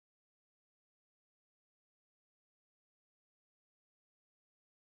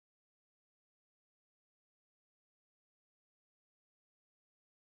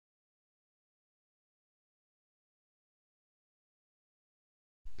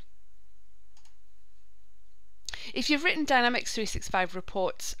If you've written Dynamics 365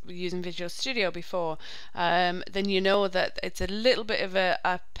 reports using Visual Studio before, then you know that it's a little bit of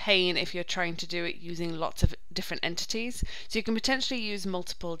a pain if you're trying to do it using lots of different entities. So you can potentially use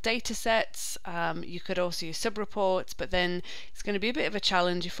multiple data sets, you could also use subreports, but then it's going to be a bit of a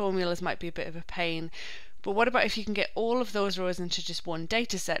challenge. Your formulas might be a bit of a pain. But what about if you can get all of those rows into just one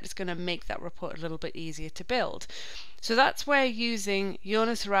data set? It's going to make that report a little bit easier to build. So that's where using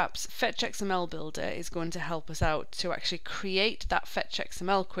Jonas Rapp's FetchXML builder is going to help us out to actually create that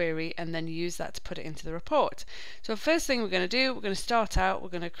FetchXML query and then use that to put it into the report. So first thing we're going to do, we're going to start out, we're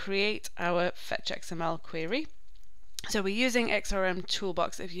going to create our FetchXML query. So we're using XRM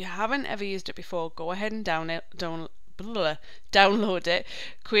Toolbox. If you haven't ever used it before, go ahead and download it.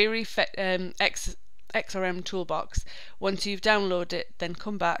 Query XRM Toolbox. Once you've downloaded it, then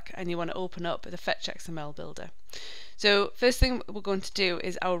come back and you want to open up the FetchXML builder. So first thing we're going to do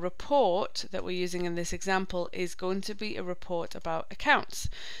is our report that we're using in this example is going to be a report about accounts.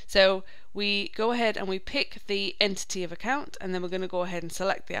 So we go ahead and we pick the entity of account, and then we're going to go ahead and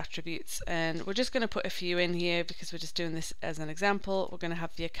select the attributes, and we're just going to put a few in here because we're just doing this as an example. We're going to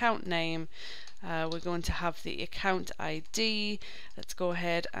have the account name, we're going to have the account ID. Let's go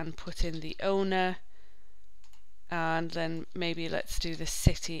ahead and put in the owner, and then maybe let's do the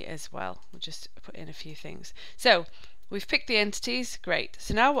city as well. We'll just put in a few things. So we've picked the entities, great.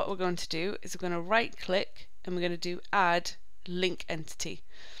 So now what we're going to do is we're going to right click and we're going to do add link entity.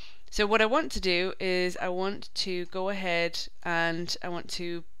 So what I want to do is I want to go ahead and I want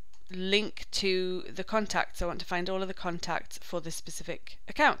to link to the contacts. I want to find all of the contacts for this specific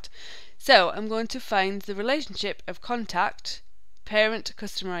account. So I'm going to find the relationship of contact, parent,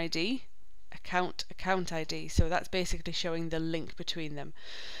 customer ID, account ID. So that's basically showing the link between them.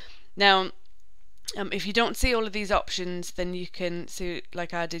 Now if you don't see all of these options, then you can see,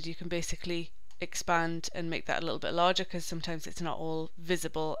 like I did, you can basically expand and make that a little bit larger because sometimes it's not all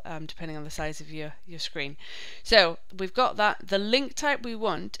visible depending on the size of your screen. So we've got that. The link type we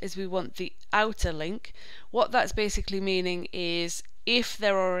want is we want the outer link. What that's basically meaning is if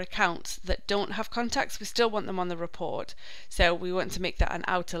there are accounts that don't have contacts, we still want them on the report. So we want to make that an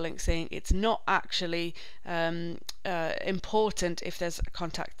outer link, saying it's not actually important if there's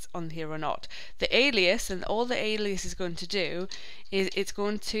contacts on here or not. The alias, and all the alias is going to do is it's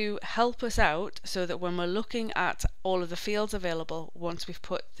going to help us out so that when we're looking at all of the fields available, once we've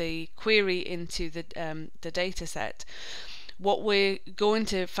put the query into the data set, what we're going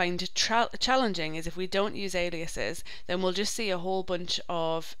to find challenging is if we don't use aliases, then we'll just see a whole bunch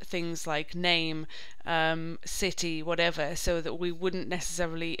of things like name, city, whatever, so that we wouldn't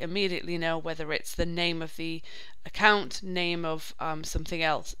necessarily immediately know whether it's the name of the account, name of something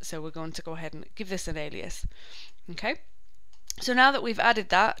else. So we're going to go ahead and give this an alias. Okay. So now that we've added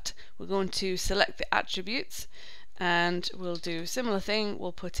that, we're going to select the attributes and we'll do a similar thing.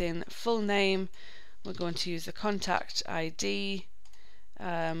 We'll put in full name. We're going to use the contact ID.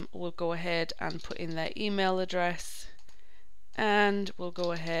 We'll go ahead and put in their email address, and we'll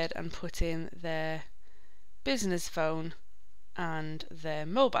go ahead and put in their business phone and their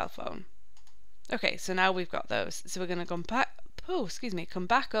mobile phone. Okay, so now we've got those. So we're going to come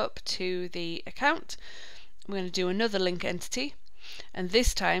back up to the account. We're going to do another link entity. And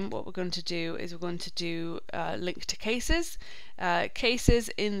this time what we're going to do is we're going to do link to cases. Cases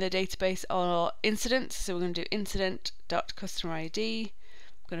in the database are incidents, so we're going to do incident.customerID.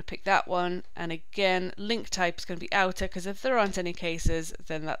 I'm going to pick that one, and again link type is going to be outer because if there aren't any cases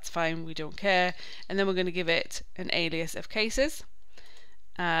then that's fine, we don't care. And then we're going to give it an alias of cases,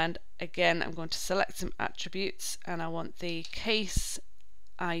 and again I'm going to select some attributes and I want the case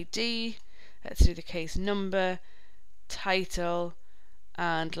ID. Let's do the case number, title,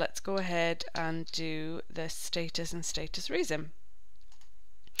 and let's go ahead and do the status and status reason.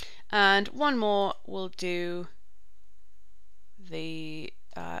 And one more, we'll do the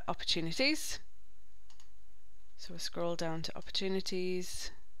opportunities. So we'll scroll down to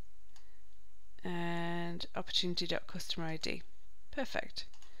opportunities and opportunity.customerID. Perfect.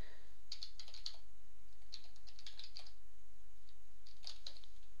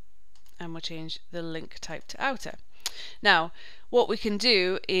 And we'll change the link type to outer. Now what we can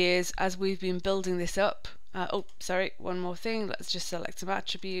do is, as we've been building this up, one more thing, let's just select some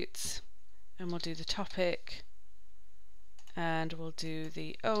attributes and we'll do the topic and we'll do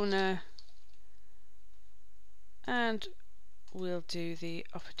the owner and we'll do the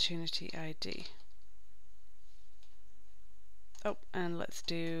opportunity ID. And let's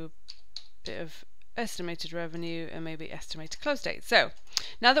do a bit of estimated revenue and maybe estimated close date. So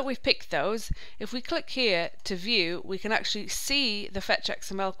now that we've picked those, if we click here to view, we can actually see the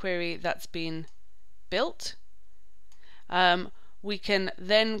FetchXML query that's been built, we can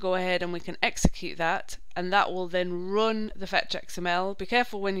then go ahead and we can execute that, and that will then run the FetchXML. Be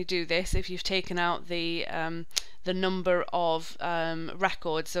careful when you do this if you've taken out the number of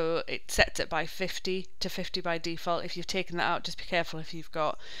records, so it sets it by 50 to 50 by default. If you've taken that out, just be careful if you've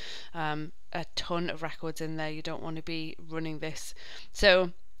got a ton of records in there. You don't want to be running this.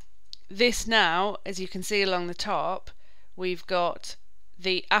 So this now, as you can see along the top, we've got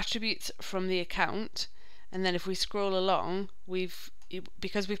the attributes from the account, and then if we scroll along,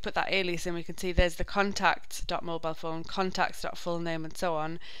 because we've put that alias in, we can see there's the contacts.mobilephone, contacts.fullname, and so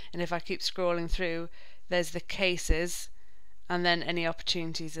on. And if I keep scrolling through, there's the cases and then any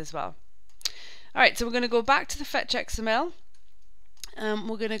opportunities as well. Alright, so we're going to go back to the FetchXML.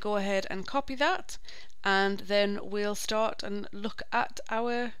 We're going to go ahead and copy that, and then we'll start and look at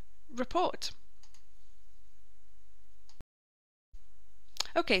our report.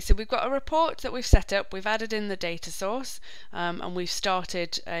 Okay, so we've got a report that we've set up, we've added in the data source, and we've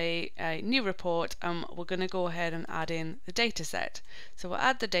started a new report, and we're going to go ahead and add in the data set. So we'll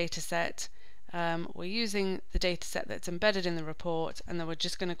add the data set. We're using the data set that's embedded in the report, and then we're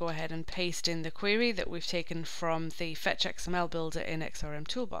just going to go ahead and paste in the query that we've taken from the FetchXML builder in XRM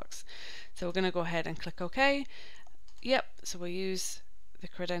Toolbox. So we're going to go ahead and click OK. Yep, so we'll use the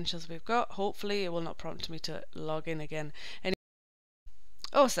credentials we've got. Hopefully it will not prompt me to log in again.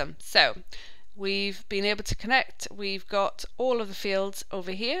 Awesome, so we've been able to connect. We've got all of the fields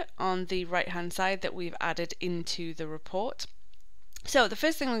over here on the right hand side that we've added into the report. So the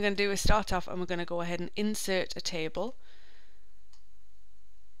first thing we're going to do is start off, and we're going to go ahead and insert a table.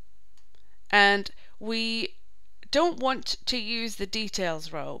 And we don't want to use the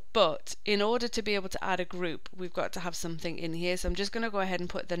details row, but in order to be able to add a group, we've got to have something in here. So I'm just going to go ahead and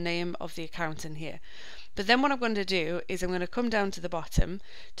put the name of the account in here. But then what I'm going to do is I'm going to come down to the bottom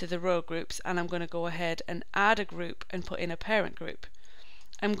to the row groups, and I'm going to go ahead and add a group and put in a parent group.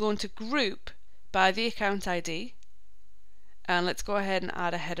 I'm going to group by the account ID, and let's go ahead and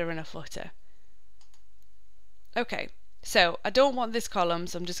add a header and a footer. Okay, so I don't want this column,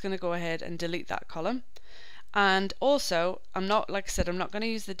 so I'm just going to go ahead and delete that column. And also, like I said, I'm not going to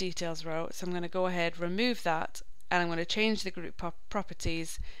use the details row, so I'm going to go ahead, remove that, and I'm going to change the group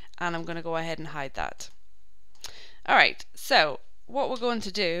properties, and I'm going to go ahead and hide that. Alright, so what we're going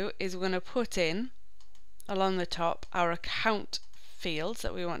to do is we're going to put in along the top our account fields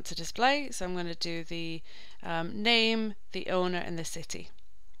that we want to display. So I'm going to do the name, the owner, and the city.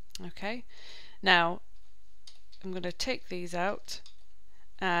 Okay, now I'm going to take these out,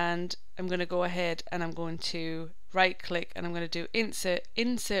 and I'm going to go ahead and I'm going to right click, and I'm going to do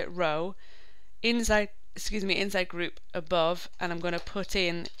insert row inside group above, and I'm going to put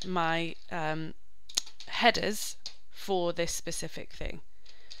in my headers for this specific thing.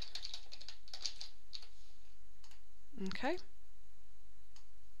 Okay,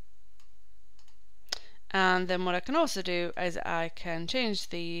 and then what I can also do is I can change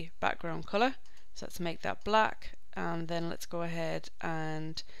the background color. So let's make that black, and then let's go ahead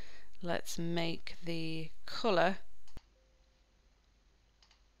and let's make the color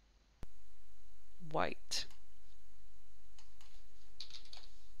white.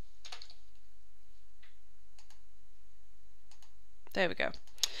 There we go.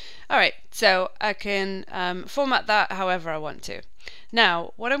 Alright, so I can format that however I want to.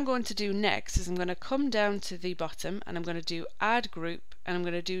 Now, what I'm going to do next is I'm going to come down to the bottom, and I'm going to do add group, and I'm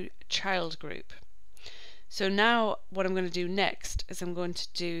going to do child group. So now what I'm going to do next is I'm going to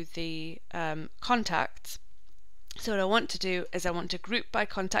do the contacts. So what I want to do is I want to group by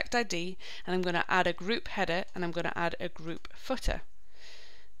contact ID, and I'm going to add a group header, and I'm going to add a group footer.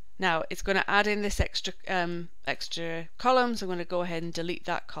 Now it's going to add in this extra column, so I'm going to go ahead and delete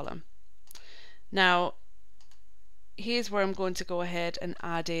that column. Now here's where I'm going to go ahead and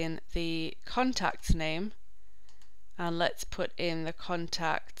add in the contact's name, and let's put in the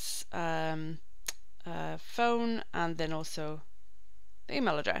contact's phone, and then also the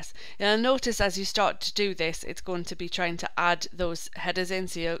email address. Now notice as you start to do this, it's going to be trying to add those headers in,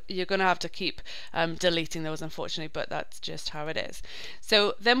 so you're going to have to keep deleting those, unfortunately, but that's just how it is.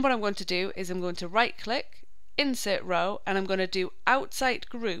 So then what I'm going to do is I'm going to right click, insert row, and I'm going to do outside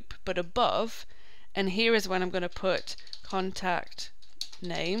group but above, and here is when I'm going to put contact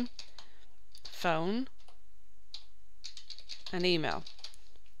name, phone, and email.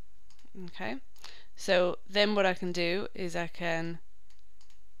 Okay, so then what I can do is I can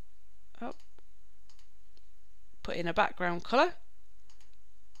put in a background color,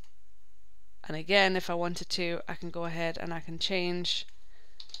 and again if I wanted to I can go ahead and I can change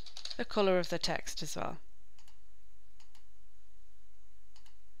the color of the text as well.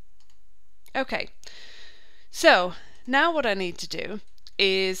 Okay, so Now what I need to do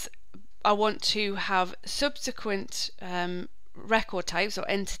is I want to have subsequent record types or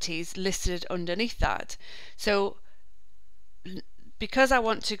entities listed underneath that. So because I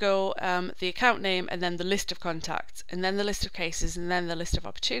want to go the account name and then the list of contacts and then the list of cases and then the list of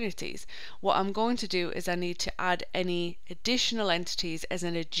opportunities, what I'm going to do is I need to add any additional entities as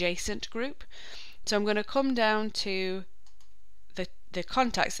an adjacent group. So I'm going to come down to the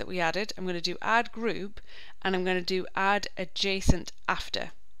contacts that we added. I'm going to do add group and I'm going to do add adjacent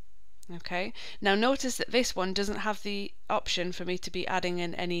after. Okay, now notice that this one doesn't have the option for me to be adding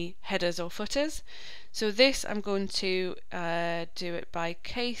in any headers or footers. So this I'm going to do it by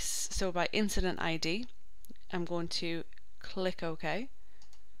case, so by incident ID. I'm going to click OK.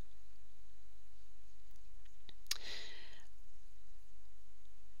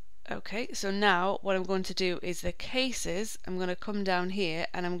 Okay, so now what I'm going to do is the cases, I'm going to come down here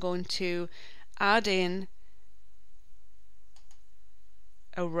and I'm going to add in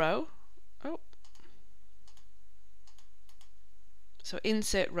a row. So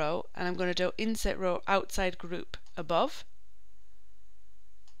insert row, and I'm going to do insert row outside group above.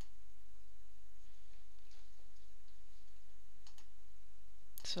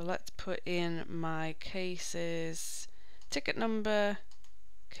 So let's put in my cases, ticket number,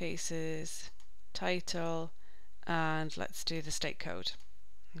 cases, title, and let's do the state code.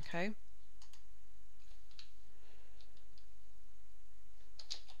 Okay.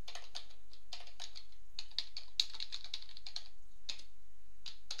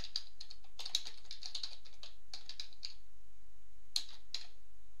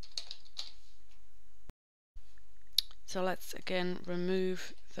 So let's again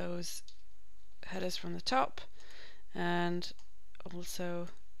remove those headers from the top, and also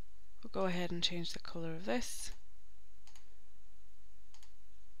we'll go ahead and change the color of this.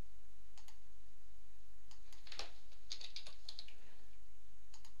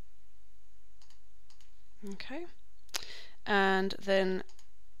 Okay, and then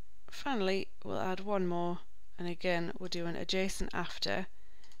finally we'll add one more, and again we'll do an adjacent after.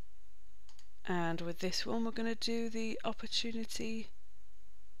 And with this one we're going to do the opportunity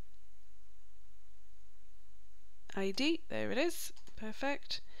ID, there it is,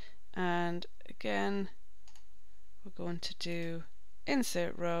 perfect. And again we're going to do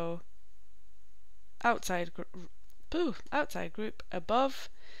insert row outside group above,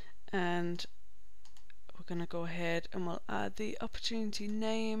 and we're going to go ahead and we'll add the opportunity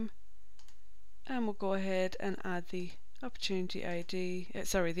name, and we'll go ahead and add the opportunity ID,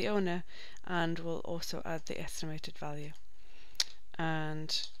 the owner, and we'll also add the estimated value,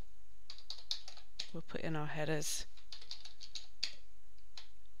 and we'll put in our headers.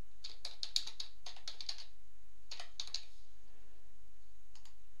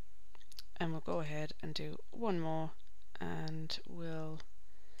 And we'll go ahead and do one more, and we'll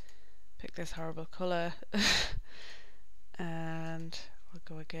pick this horrible color and we'll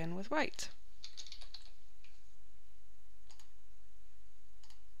go again with white.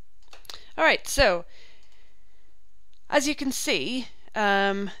 Alright, so as you can see,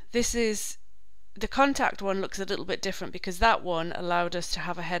 this is the contact one looks a little bit different because that one allowed us to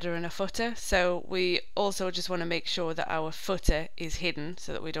have a header and a footer. So we also just want to make sure that our footer is hidden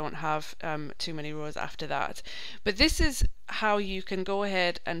so that we don't have too many rows after that. But this is how you can go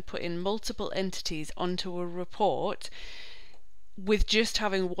ahead and put in multiple entities onto a report with just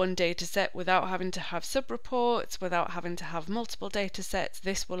having one data set, without having to have sub-reports, without having to have multiple data sets.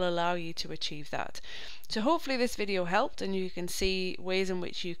 This will allow you to achieve that. So hopefully this video helped and you can see ways in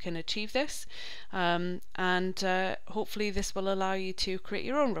which you can achieve this, and hopefully this will allow you to create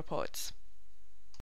your own reports.